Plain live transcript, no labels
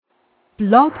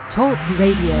Blog Talk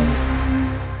Radio.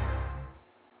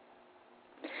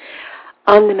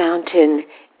 On the mountain,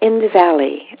 in the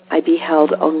valley, I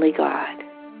beheld only God.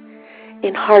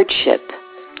 In hardship,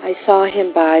 I saw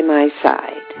him by my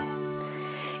side.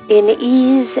 In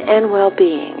ease and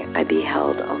well-being, I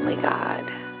beheld only God.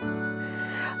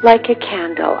 Like a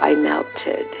candle, I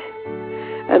melted.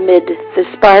 Amid the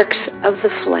sparks of the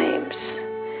flames,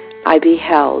 I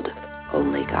beheld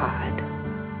only God.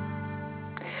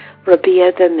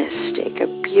 Rabia the Mystic,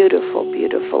 a beautiful,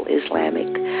 beautiful Islamic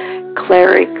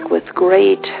cleric with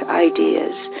great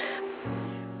ideas,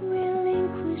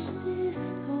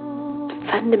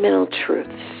 fundamental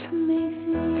truths,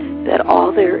 that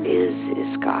all there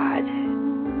is God.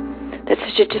 That's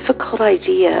such a difficult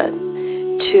idea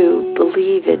to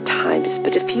believe at times,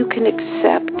 but if you can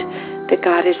accept that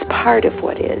God is part of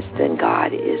what is, then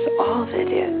God is all that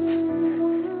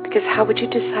is. Because how would you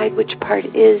decide which part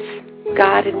is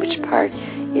God and which part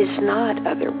is not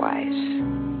otherwise?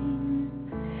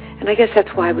 And I guess that's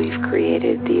why we've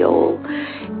created the old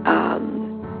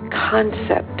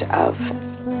concept of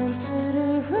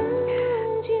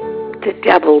the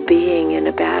devil being in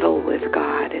a battle with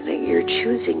God, and that you're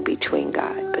choosing between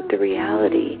God and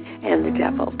the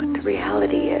devil. But the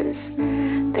reality is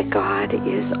that God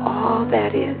is all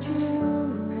that is.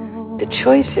 The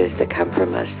choices that come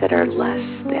from us that are less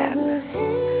than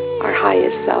our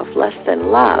highest self, less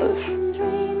than love,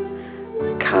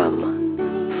 come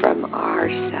from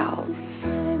ourselves,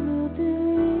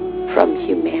 from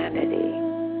humanity,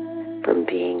 from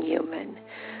being human.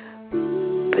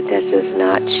 But that does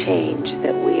not change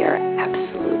that we are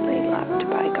absolutely loved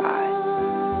by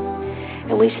God.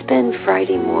 And we spend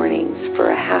Friday mornings for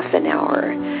a half an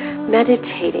hour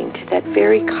meditating to that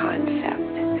very concept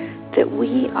that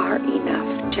we are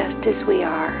enough just as we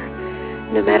are,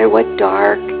 no matter what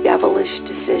dark, devilish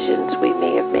decisions we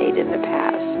may have made in the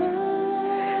past.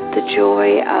 The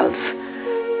joy of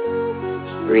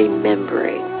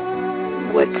remembering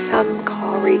what some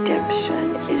call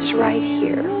redemption is right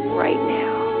here, right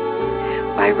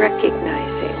now, by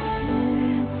recognizing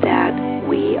that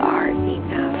we are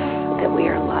enough, that we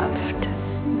are loved.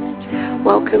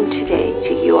 Welcome today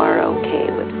to You Are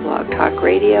Okay with Blog Talk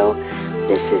Radio.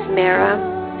 This is Mara.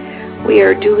 We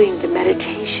are doing the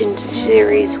meditation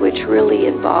series, which really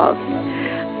involves,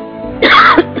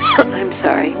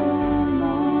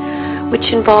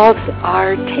 which involves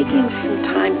our taking some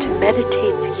time to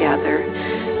meditate together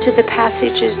to the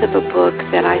passages of a book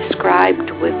that I scribed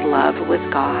with love with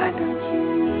God,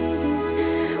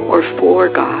 or for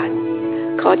God,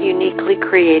 called Uniquely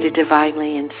Created,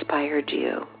 Divinely Inspired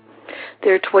You.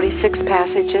 There are 26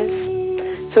 passages,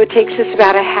 so it takes us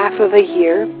about a half of a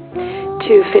year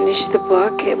to finish the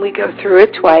book, and we go through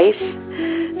it twice.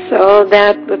 So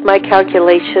that, with my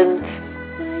calculations,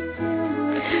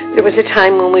 there was a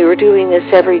time when we were doing this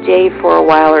every day for a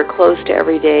while, or close to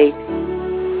every day.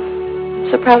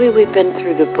 So probably we've been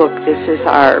through the book. This is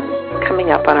coming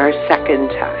up on our second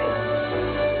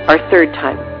time, our third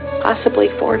time, possibly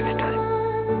fourth time.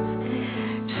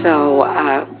 So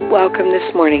welcome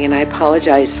this morning, and I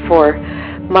apologize for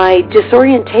my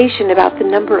disorientation about the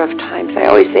number of times. I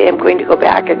always say I'm going to go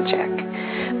back and check,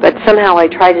 but somehow I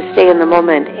try to stay in the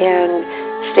moment and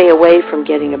stay away from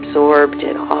getting absorbed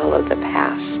in all of the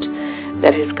past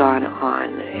that has gone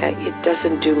on. It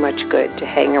doesn't do much good to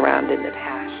hang around in the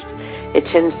past. It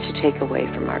tends to take away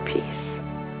from our peace.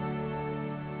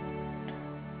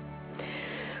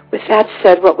 With that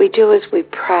said, what we do is we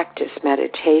practice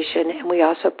meditation, and we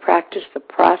also practice the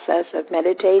process of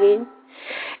meditating,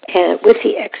 and with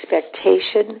the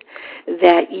expectation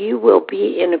that you will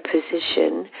be in a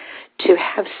position to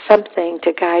have something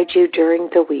to guide you during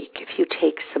the week if you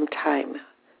take some time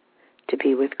to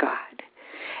be with God.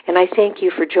 And I thank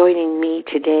you for joining me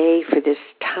today for this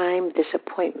time, this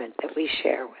appointment that we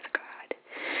share with God.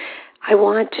 I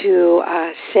want to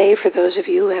say, for those of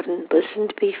you who haven't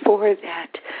listened before,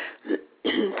 that,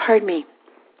 pardon me,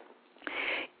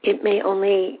 it may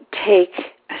only take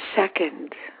a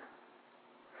second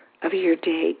of your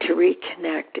day to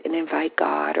reconnect and invite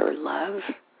God or love,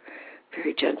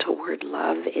 very gentle word,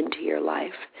 love, into your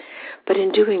life. But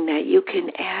in doing that, you can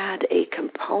add a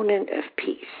component of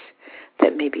peace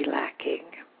that may be lacking.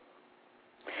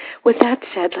 With that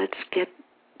said, let's get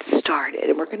started.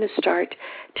 And we're going to start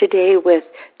today with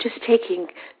just taking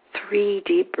 3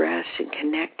 deep breaths and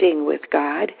connecting with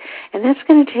God. And that's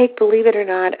going to take, believe it or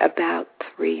not, about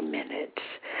 3 minutes.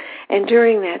 And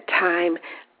during that time,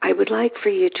 I would like for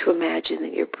you to imagine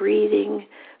that you're breathing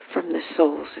from the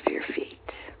soles of your feet.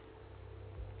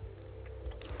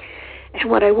 And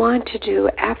what I want to do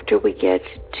after we get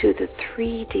to the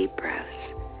 3 deep breaths,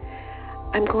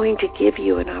 I'm going to give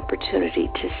you an opportunity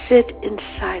to sit in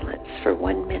silence for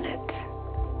 1 minute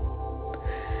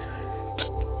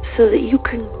so that you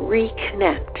can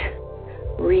reconnect,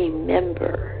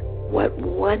 remember what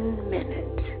 1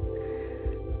 minute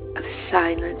of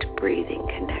silent breathing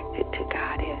connected to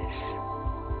God is.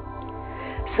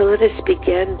 So let us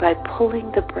begin by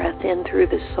pulling the breath in through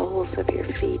the soles of your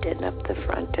feet and up the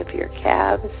front of your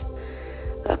calves,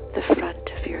 up the front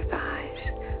of your thighs,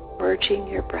 merging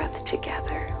your breath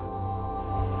together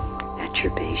at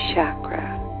your base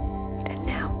chakra. And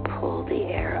now pull the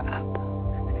air up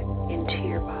into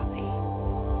your body.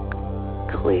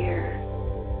 Clear,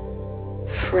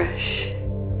 fresh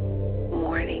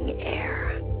morning air.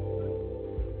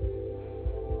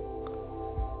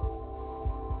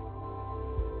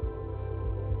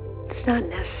 It's not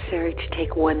necessary to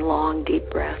take one long deep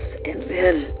breath and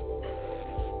then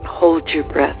hold your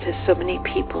breath as so many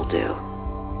people do.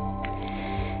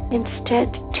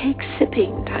 Instead, take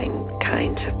sipping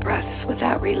kinds of breaths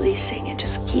without releasing and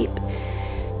just keep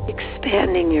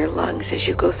expanding your lungs as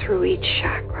you go through each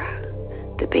chakra.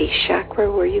 The base chakra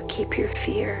where you keep your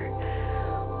fear.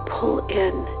 Pull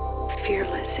in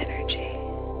fearless energy.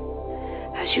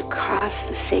 As you cross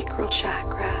the sacral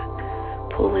chakra,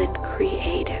 pull in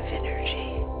creative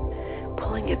energy.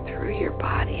 Pulling it through your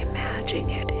body, imagining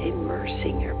it,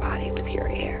 immersing your body with your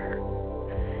air.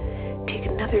 Take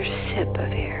another sip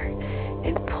of air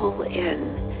and pull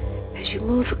in, as you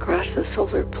move across the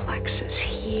solar plexus,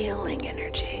 healing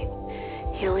energy,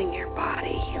 healing your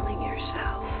body, healing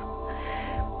yourself.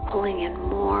 Pulling in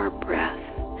more breath.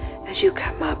 As you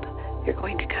come up, you're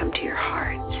going to come to your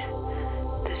heart,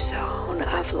 the zone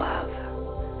of love.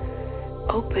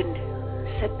 Open,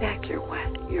 set back your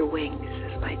wings,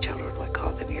 as my children would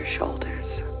call them, your shoulders.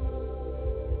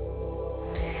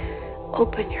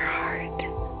 Open your heart.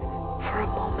 For a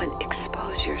moment,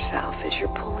 expose yourself as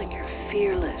you're pulling your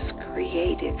fearless,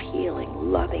 creative,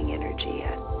 healing, loving energy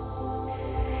in.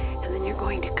 And then you're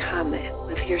going to come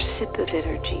with your sip of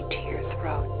energy to your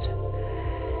throat.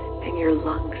 And your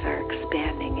lungs are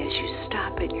expanding as you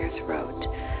stop in your throat,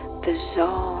 the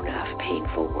zone of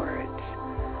painful words.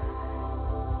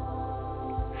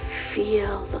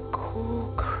 Feel the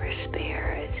cool, crisp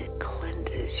air as it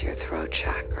cleanses your throat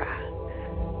chakra.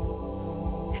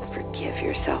 And forgive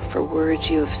yourself for words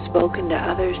you have spoken to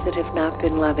others that have not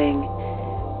been loving,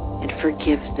 and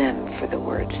forgive them for the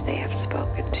words they have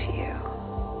spoken to you.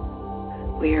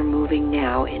 We are moving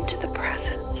now into the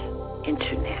present,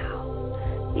 into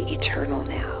now, the eternal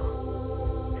now.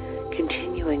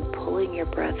 Continuing pulling your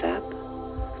breath up.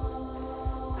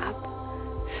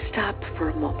 Stop for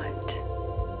a moment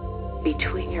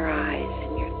between your eyes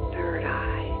and your third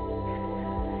eye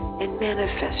and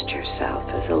manifest yourself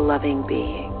as a loving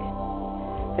being,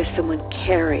 as someone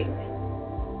caring,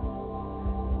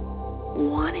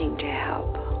 wanting to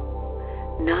help.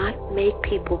 Not make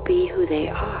people be who they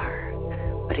are,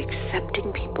 but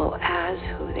accepting people as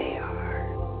who they are.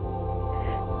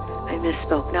 I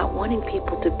misspoke, not wanting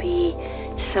people to be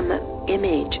some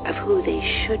image of who they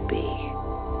should be,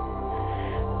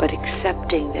 but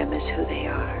accepting them as who they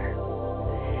are.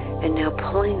 And now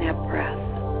pulling that breath,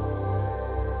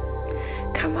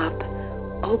 come up,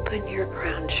 open your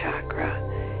crown chakra,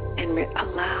 and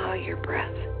allow your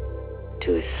breath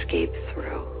to escape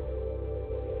through.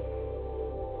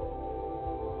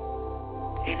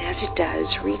 And as it does,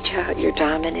 reach out your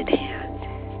dominant hand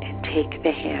and take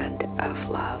the hand of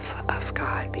love of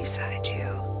God beside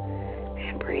you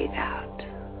and breathe out.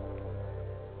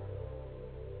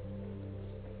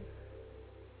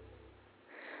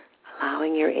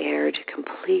 Allowing your air to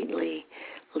completely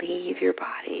leave your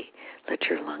body. Let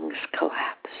your lungs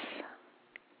collapse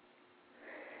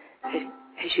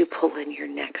as you pull in your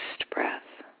next breath.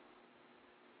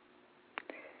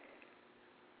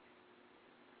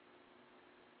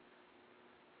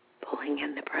 Pulling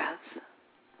in the breath,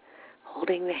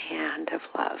 holding the hand of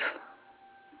love.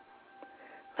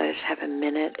 Let us have a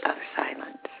minute of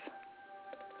silence.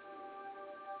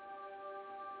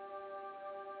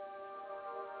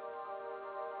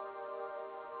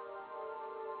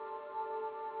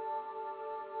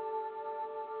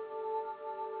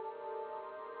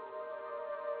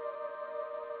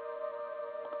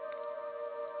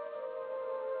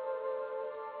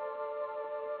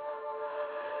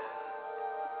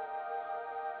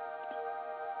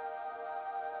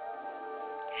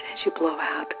 As you blow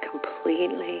out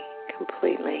completely,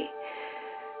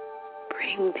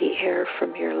 bring the air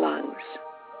from your lungs,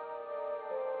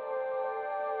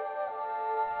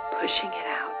 pushing it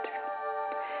out.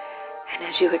 And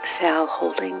as you exhale,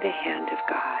 holding the hand of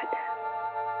God,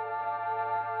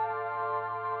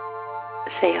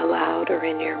 Say aloud or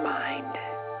in your mind,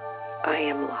 I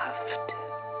am loved.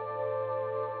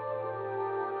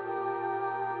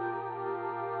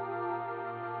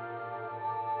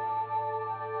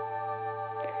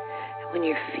 And when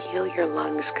you feel your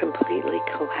lungs completely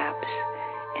collapse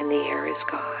and the air is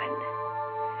gone,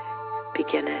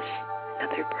 begin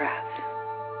another breath.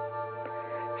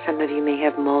 Some of you may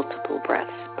have multiple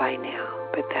breaths by now,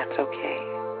 but that's okay.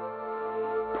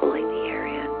 Pulling the air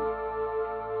in,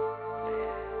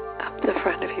 up the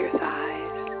front of your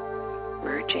thighs,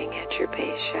 merging at your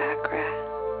base chakra,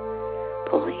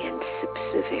 pulling in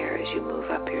sips of air as you move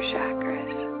up your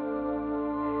chakras.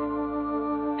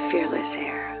 Fearless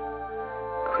air,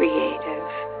 creative,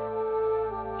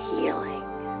 healing,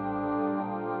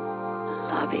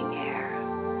 loving air,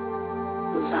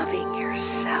 loving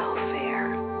yourself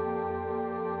air,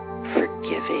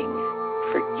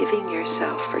 forgiving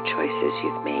yourself for choices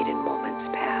you've made in moments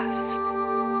past.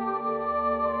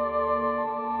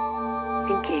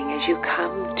 Thinking as you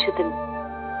come to the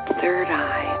third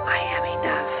eye, I am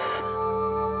enough.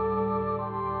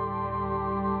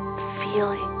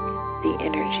 Feeling the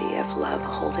energy of love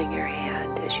holding your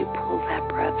hand as you pull that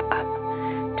breath up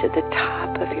to the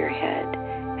top of your head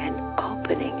and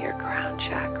opening your crown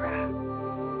chakra.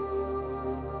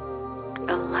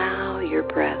 Allow your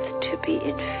breath to be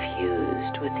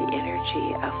infused with the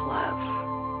energy of love.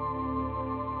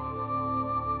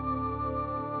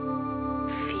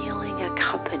 Feeling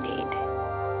accompanied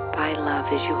by love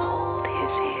as you hold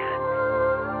his hand,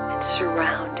 and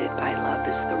surrounded by love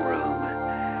as the room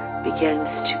begins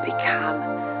to become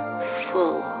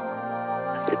full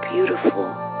of the beautiful,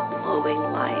 glowing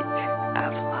light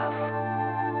of love.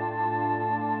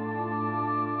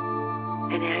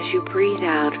 And as you breathe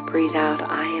out,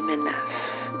 I am enough.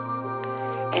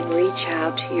 And reach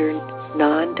out to your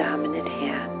non-dominant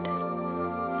hand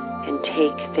and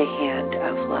take the hand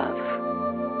of love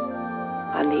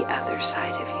on the other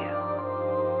side of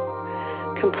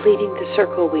you. Completing the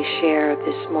circle we share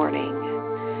this morning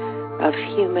of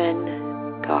human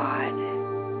God,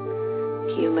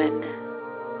 human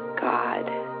God,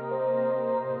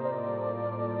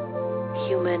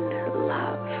 human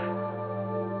love,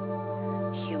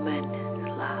 human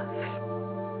love.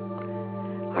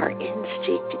 Our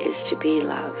instinct is to be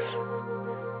love.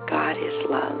 God is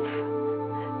love,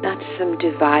 not some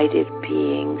divided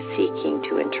being seeking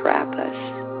to entrap us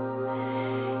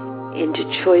into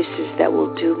choices that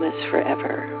will doom us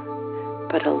forever,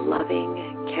 but a loving,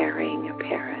 caring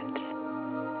parent,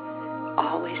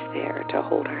 always there to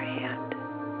hold our hand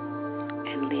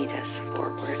and lead us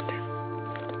forward.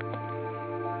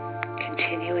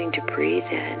 Continuing to breathe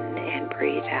in and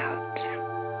breathe out.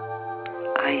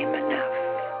 I am enough.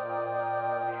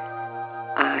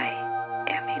 I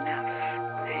am enough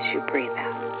as you breathe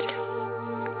out.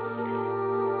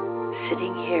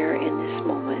 Sitting here in this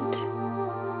moment,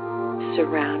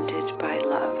 surrounded by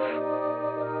love.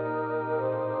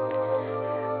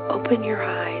 Open your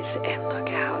eyes and look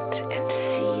out and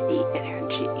see the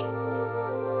energy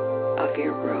of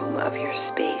your room, of your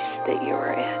space that you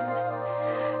are in,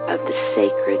 of the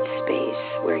sacred space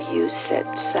where you sit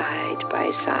side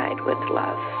by side with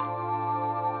love.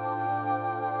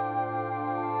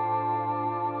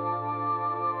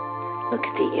 Look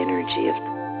at the energy of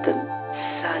the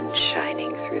sun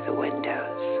shining through the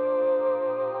windows.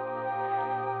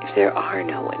 If there are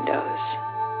no windows,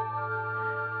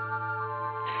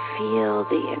 feel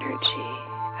the energy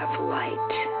of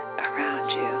light around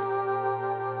you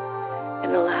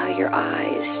and allow your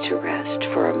eyes to rest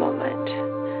for a moment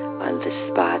on the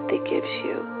spot that gives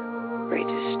you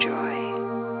greatest joy.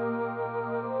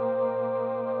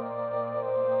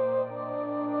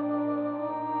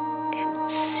 And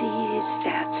seize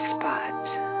that spot,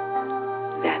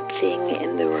 that thing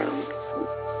in the room.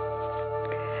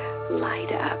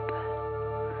 Light up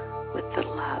with the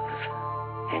love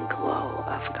and glow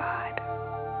of God.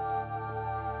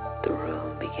 The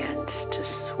room begins to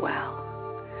swell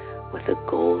with a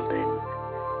golden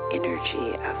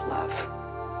energy of love.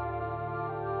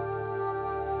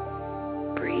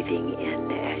 Breathing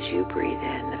in as you breathe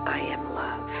in, I am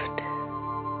loved.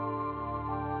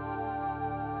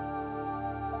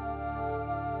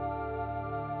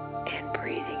 And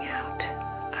breathing out,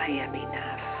 I am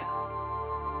enough.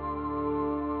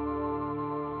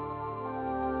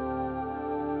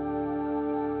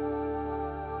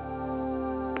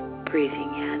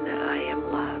 Breathing in, I am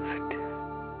loved.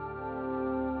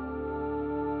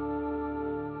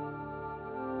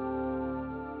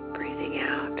 Breathing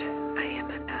out, I am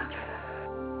enough.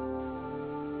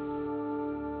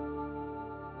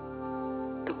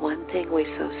 The one thing thing we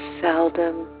so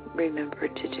seldom remember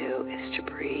to do is to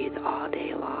breathe all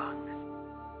day long.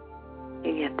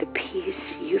 And yet the peace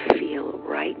you feel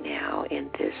right now in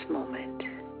this moment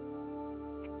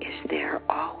is there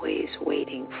always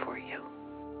waiting for you.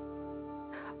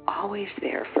 Always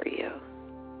there for you.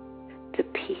 The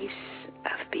peace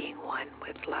of being one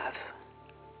with love.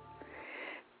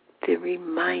 The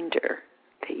reminder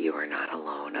that you are not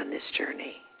alone on this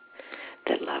journey,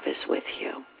 that love is with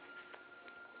you.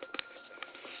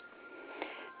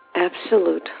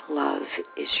 Absolute love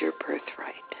is your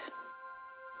birthright.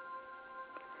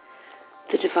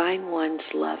 The Divine One's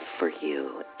love for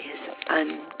you is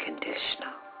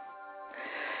unconditional.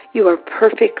 You are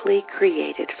perfectly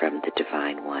created from the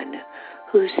Divine One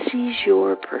who sees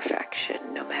your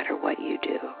perfection no matter what you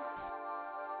do.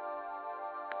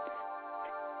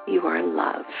 You are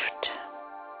loved.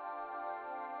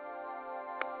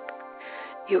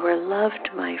 You are loved,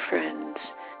 my friends,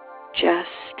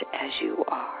 just as you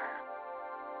are.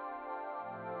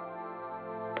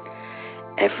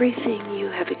 Everything you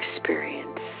have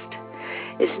experienced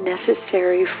is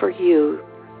necessary for you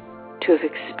to have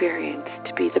experienced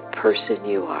to be the person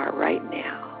you are right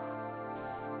now.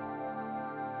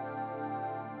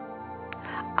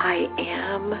 I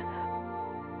am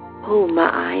whom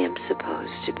I am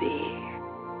supposed to be.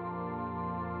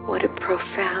 What a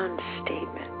profound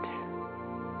statement.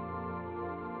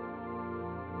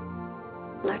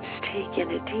 Let's take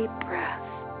in a deep breath.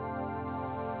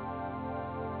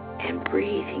 And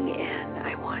breathing in,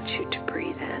 I want you to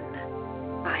breathe in.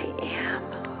 I am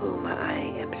whom I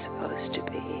am supposed to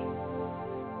be.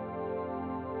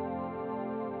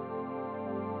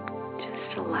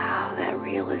 Just allow that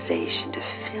realization to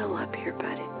fill up your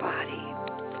body.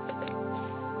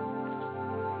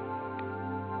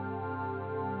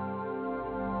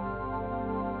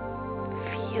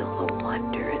 Feel the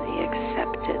wonder and the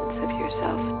acceptance of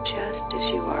yourself just as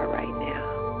you are right now.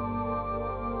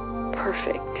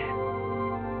 Perfect.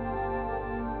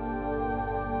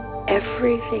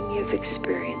 Everything you've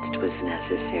experienced was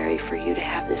necessary for you to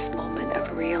have this moment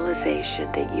of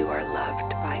realization that you are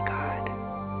loved by God,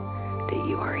 that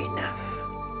you are enough.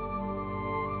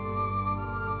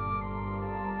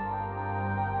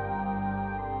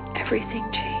 Everything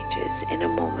changes in a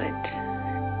moment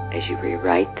as you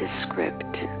rewrite the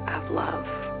script of love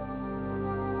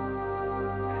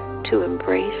to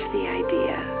embrace the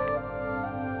idea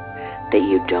that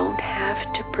you don't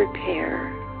have to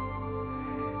prepare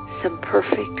some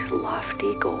perfect,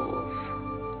 lofty goals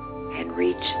and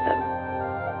reach them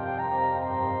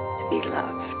to be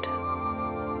loved.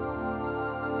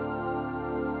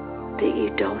 That you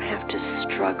don't have to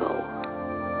struggle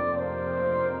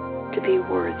to be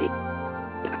worthy of.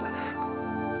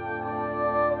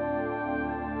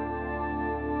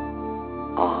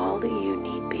 All that you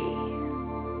need be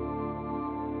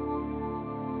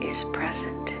is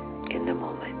present in the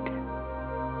moment.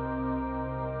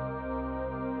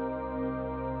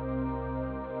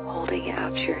 Holding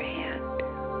out your hand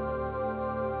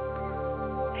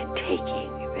and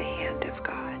taking the hand of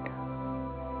God.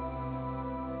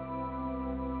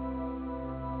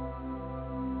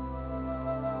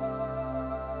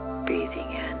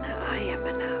 Breathing in, I am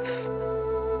enough.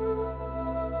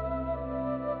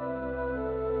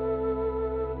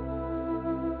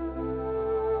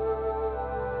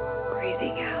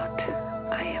 Breathing out,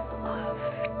 I am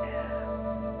loved.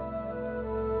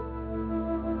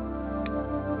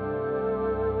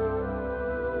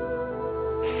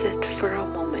 Sit for a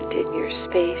moment in your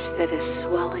space that is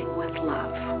swelling with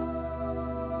love,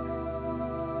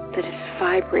 that is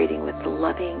vibrating with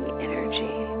loving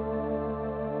energy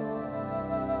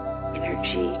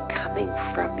coming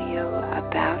from you,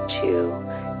 about you,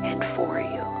 and for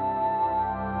you.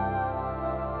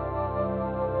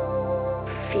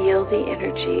 Feel the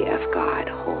energy of God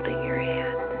holding your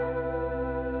hand.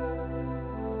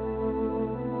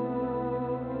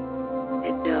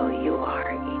 And know you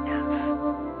are enough.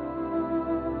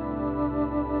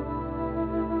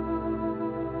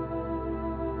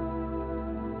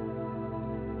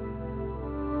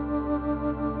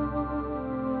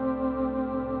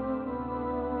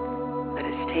 Let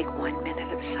us take 1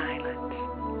 minute of silence,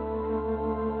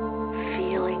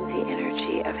 feeling the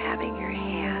energy of having your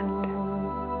hand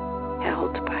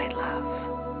held by love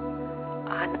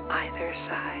on either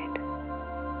side.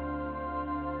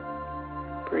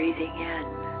 Breathing in,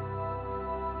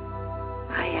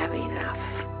 I am enough.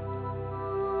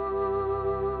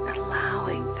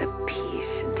 Allowing the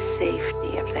peace and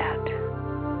safety of that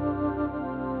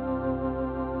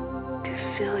to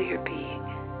fill your being.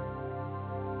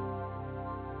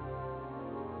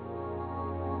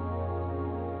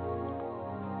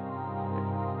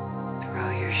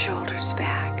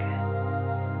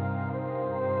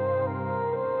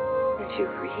 to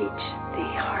reach the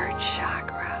heart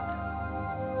chakra,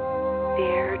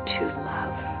 there to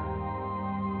love.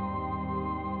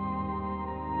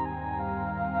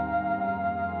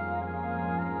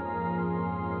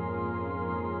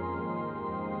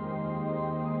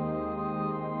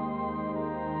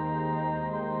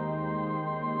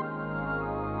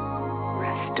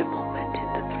 Rest a moment in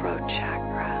the throat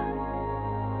chakra.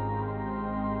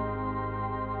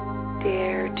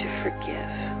 Dare to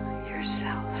forgive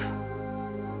yourself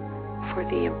for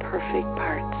the imperfect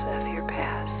parts of your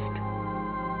past.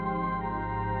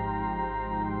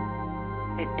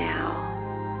 And now,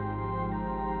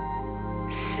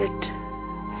 sit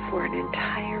for an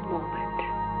entire moment,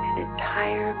 an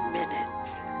entire minute,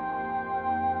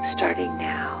 starting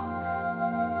now,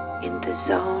 in the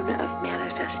zone of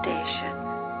manifestation,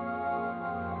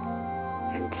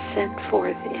 and send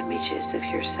forth images of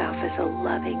yourself as a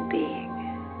loving being.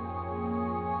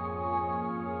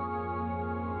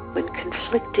 When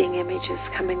conflicting images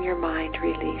come in your mind,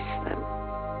 release them.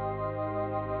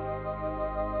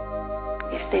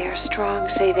 If they are strong,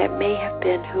 say, that may have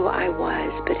been who I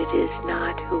was, but it is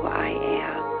not who I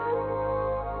am.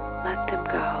 Let them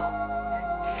go.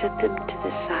 Set them to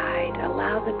the side.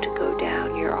 Allow them to go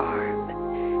down your arm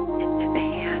into the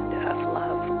hand of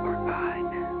love or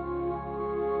God.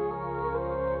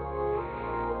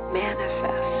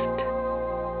 Manifest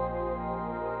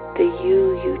the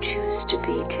you choose to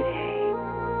be today.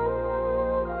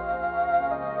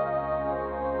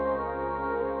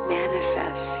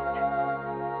 Manifest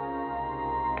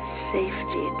the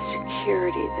safety and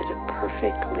security that a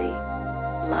perfectly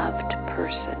loved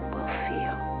person will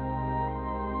feel.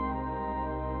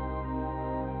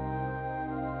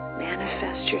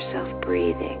 Manifest yourself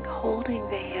breathing, holding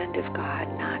the hand of God,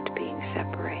 not being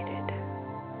separated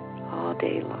all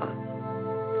day long.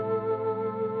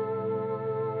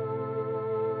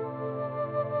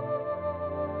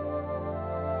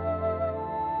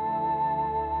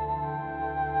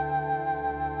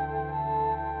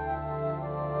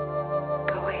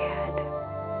 Go ahead.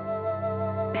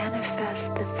 Manifest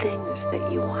the things that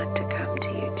you want to come to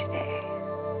you today.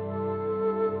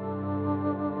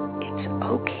 It's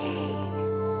okay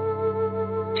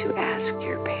to ask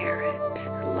your parent,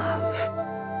 love,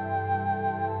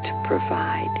 to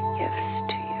provide gifts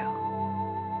to you.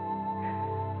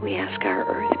 We ask our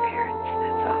earth parents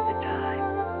this all the time.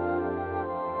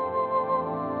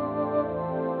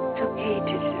 It's okay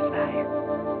to desire.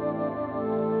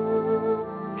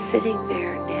 Sitting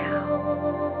there now,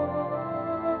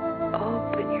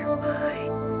 open your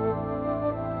mind.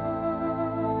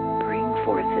 Bring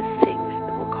forth the things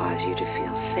that will cause you to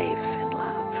feel safe and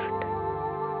loved,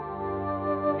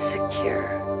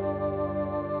 secure.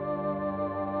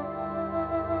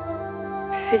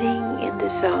 Sitting in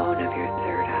the zone of your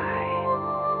third eye,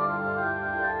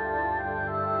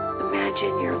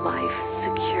 imagine your life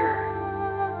secure,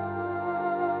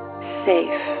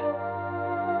 safe,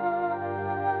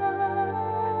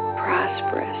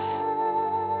 prosperous.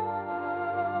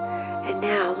 And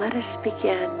now let us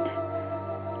begin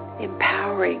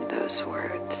empowering those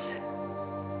words.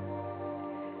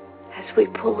 As we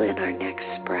pull in our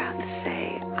next breath,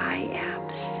 say, I am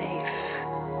safe.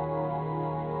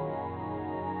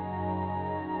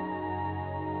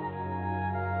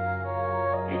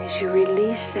 And as you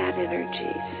release that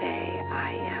energy, say,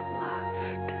 I am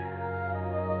loved.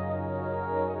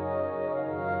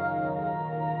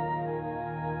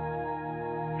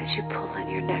 As you pull in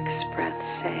your next breath,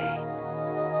 say,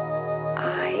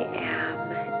 I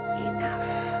am enough.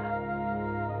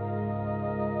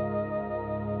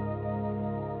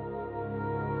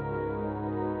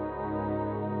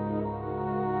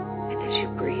 And as you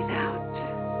breathe out,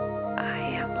 I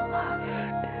am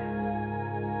loved.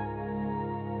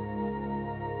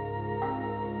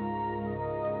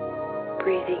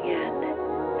 Breathing in,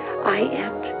 I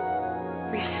am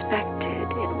respected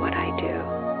in what I do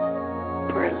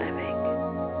for a living.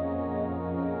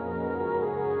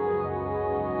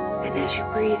 And as you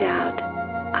breathe out,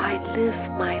 I live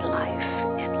my life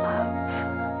in love.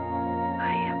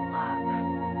 I am love.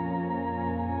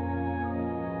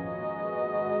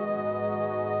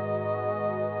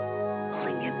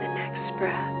 Pulling in the next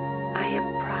breath, I am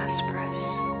prosperous.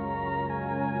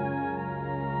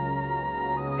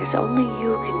 There's only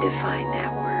you can define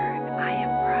that word. I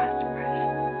am prosperous.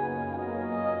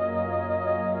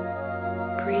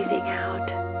 Breathing out,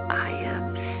 I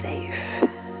am safe.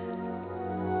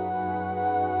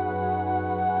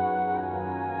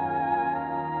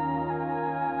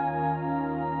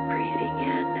 Breathing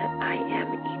in, I am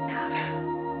enough.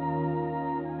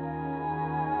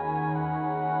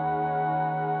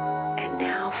 And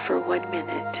now for 1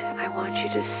 minute, I want you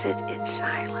to sit in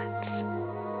silence,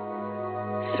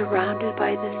 surrounded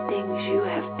by the things you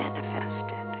have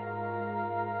manifested,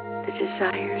 the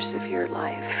desires of your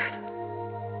life,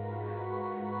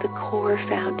 the core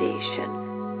foundation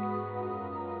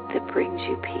that brings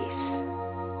you peace.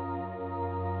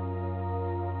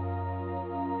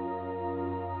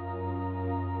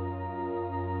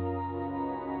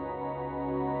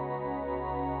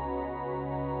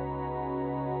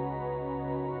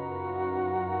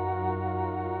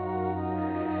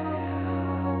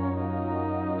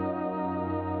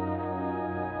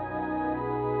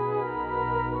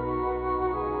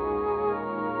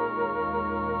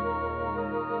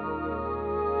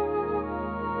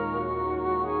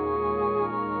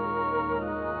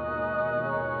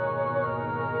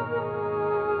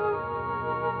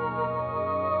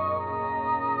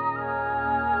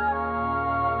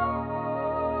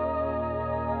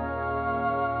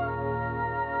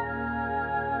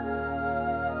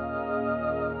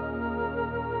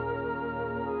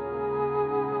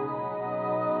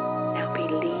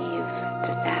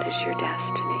 Your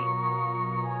destiny.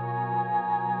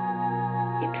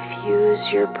 Infuse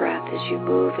your breath as you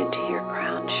move into your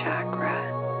crown chakra,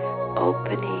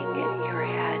 opening your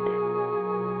head,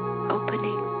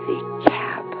 opening the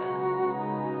cap,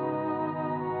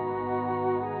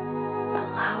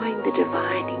 allowing the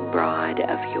divining rod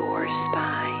of your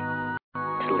spine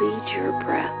to lead your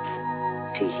breath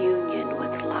to union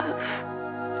with love.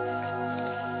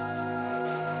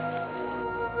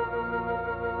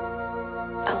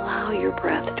 Allow your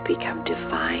breath to become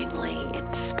divinely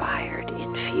inspired,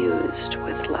 infused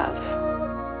with love.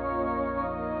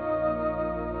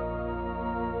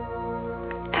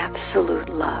 Absolute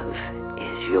love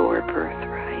is your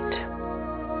birthright.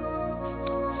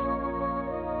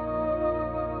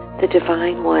 The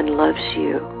Divine One loves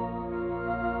you.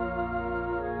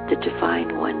 The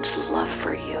Divine One's love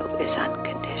for you is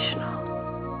unconditional.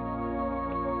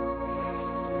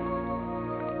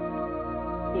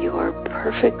 You are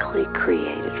perfectly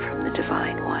created from the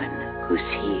Divine One, who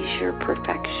sees your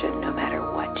perfection no matter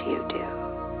what you do.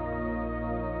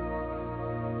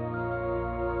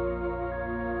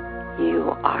 You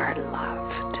are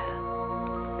loved.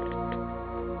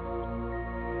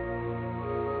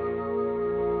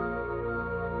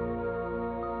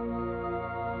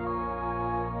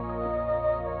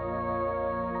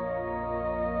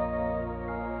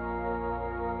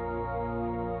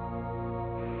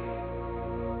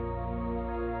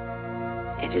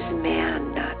 It is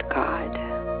man, not God,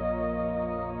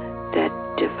 that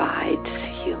divides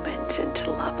humans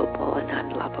into lovable and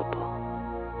unlovable.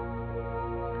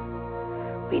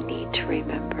 We need to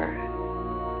remember,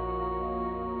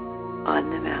 on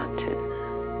the mountain,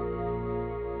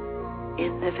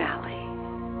 in the valley,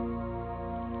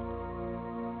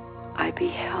 I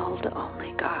beheld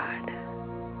only God.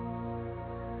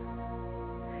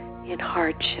 In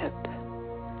hardship,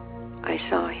 I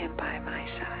saw him by my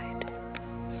side.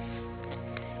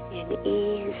 In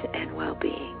ease and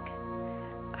well-being,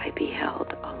 I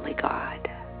beheld only God.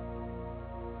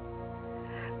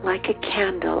 Like a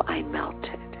candle, I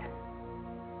melted.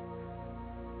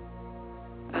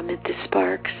 Amid the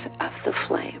sparks of the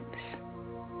flames,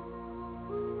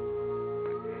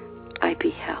 I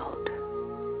beheld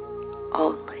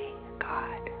only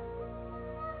God.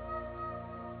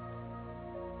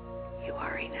 You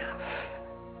are enough.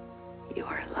 You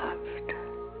are loved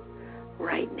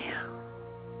right now.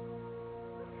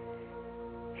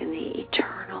 In the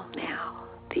eternal now,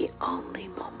 the only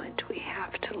moment we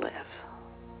have to live.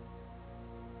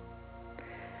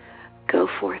 Go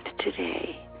forth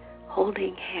today,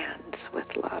 holding hands with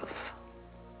love.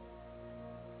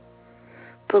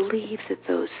 Believe that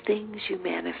those things you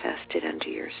manifested unto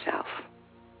yourself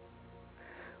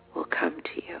will come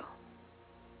to you.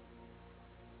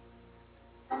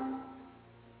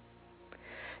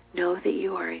 Know that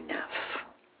you are enough.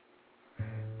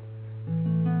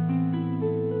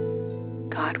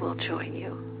 God will join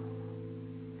you.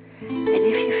 And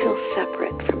if you feel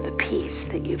separate from the peace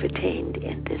that you've attained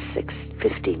in this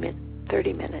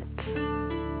 30 minutes,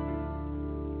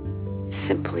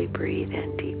 simply breathe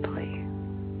in deeply.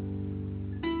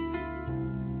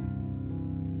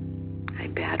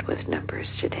 I'm bad with numbers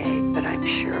today, but I'm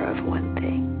sure of one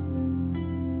thing.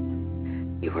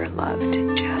 You are loved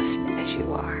just as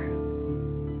you are.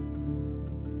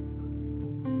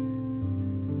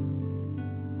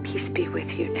 Peace be with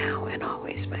you now and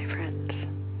always, my